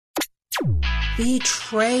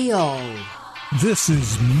betrayal. This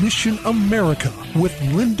is Mission America with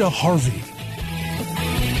Linda Harvey.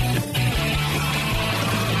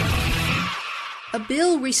 A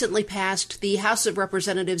bill recently passed the House of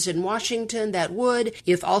Representatives in Washington that would,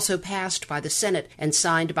 if also passed by the Senate and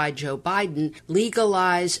signed by Joe Biden,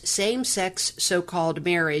 legalize same-sex so-called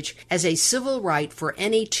marriage as a civil right for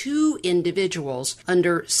any two individuals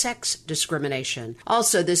under sex discrimination.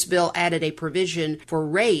 Also, this bill added a provision for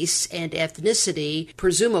race and ethnicity,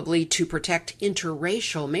 presumably to protect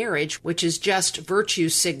interracial marriage, which is just virtue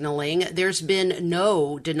signaling. There's been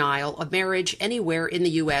no denial of marriage anywhere in the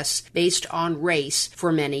U.S. based on race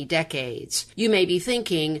for many decades. You may be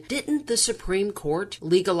thinking, didn't the Supreme Court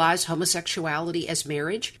legalize homosexuality as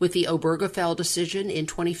marriage with the Obergefell decision in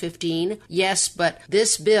 2015? Yes, but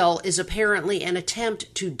this bill is apparently an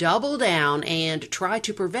attempt to double down and try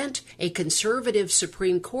to prevent a conservative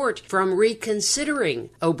Supreme Court from reconsidering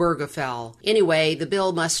Obergefell. Anyway, the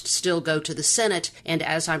bill must still go to the Senate, and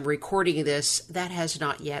as I'm recording this, that has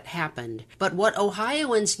not yet happened. But what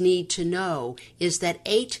Ohioans need to know is that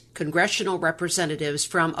 8 congressional representatives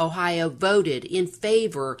from Ohio voted in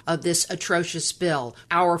favor of this atrocious bill.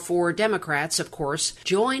 Our 4 Democrats, of course,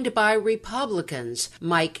 joined by Republicans.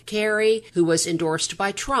 Mike Carey, who was endorsed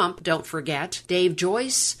by Trump, don't forget, Dave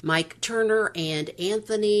Joyce, Mike Turner, and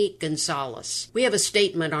Anthony Gonzalez. We have a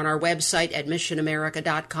statement on our website at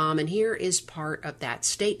missionamerica.com, and here is part of that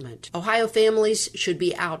statement. Ohio families should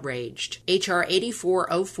be outraged. H.R.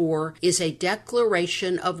 8404 is a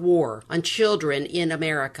declaration of war on children in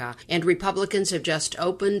America, and Republicans have just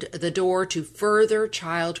opened the door to further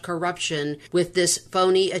child corruption with this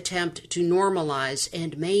phony attempt to normalize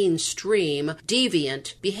and mainstream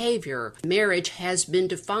deviant behavior. Marriage has been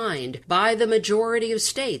defined by the majority of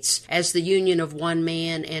states as the union of one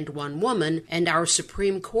man and one woman, and our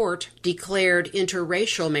Supreme Court declared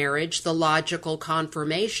interracial marriage the logical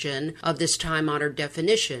confirmation of this time-honored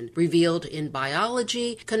definition, revealed in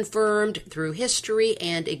biology, confirmed through history,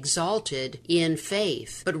 and exalted in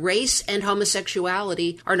faith. But race and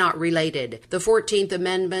homosexuality are not related. The 14th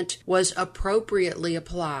Amendment was appropriately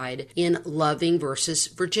applied in Loving versus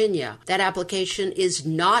Virginia. That application is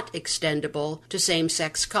not extendable to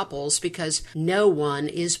same-sex couples because no one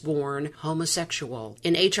is born homosexual.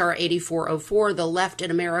 In H.R. 8404, the left in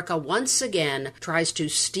America once again tries to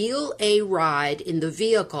steal a ride in the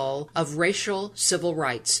vehicle of racial civil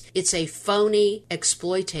rights. It's a phony,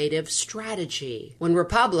 exploitative strategy. When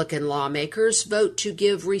Republican lawmakers vote to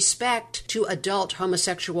give respect to adult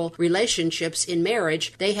homosexual relationships in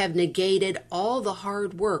marriage, they have negated all the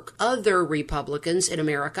hard work other Republicans in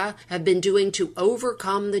America have been doing to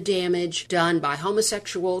overcome the damage done by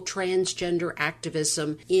homosexual transgender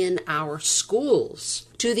activism in our schools.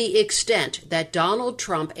 To the extent that Donald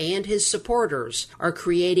Trump and his supporters are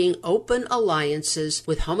creating open alliances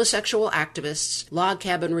with homosexual activists, log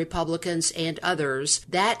cabin Republicans, and others,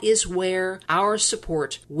 that is where our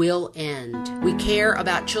support will end. We care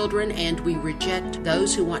about children, and we reject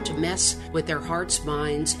those who want to mess with their hearts,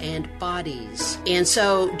 minds, and bodies. And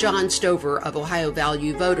so John Stover of Ohio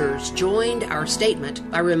Value Voters joined our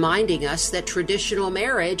statement by reminding us that traditional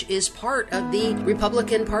marriage is part of the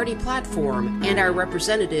Republican Party platform, and our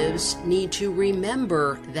representatives need to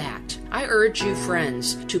remember that. I urge you,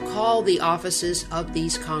 friends, to call the offices of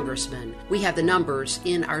these congressmen. We have the numbers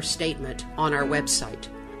in our statement on our website.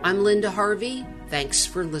 I'm Linda Harvey. Thanks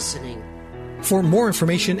for listening. For more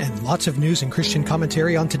information and lots of news and Christian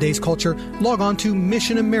commentary on today's culture, log on to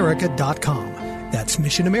missionamerica.com. That's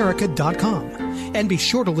missionamerica.com. And be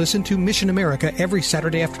sure to listen to Mission America every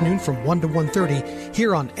Saturday afternoon from 1 to 1:30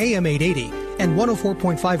 here on AM 880 and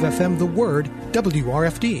 104.5 FM The Word,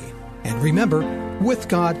 WRFD. And remember, with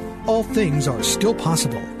God, all things are still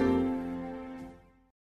possible.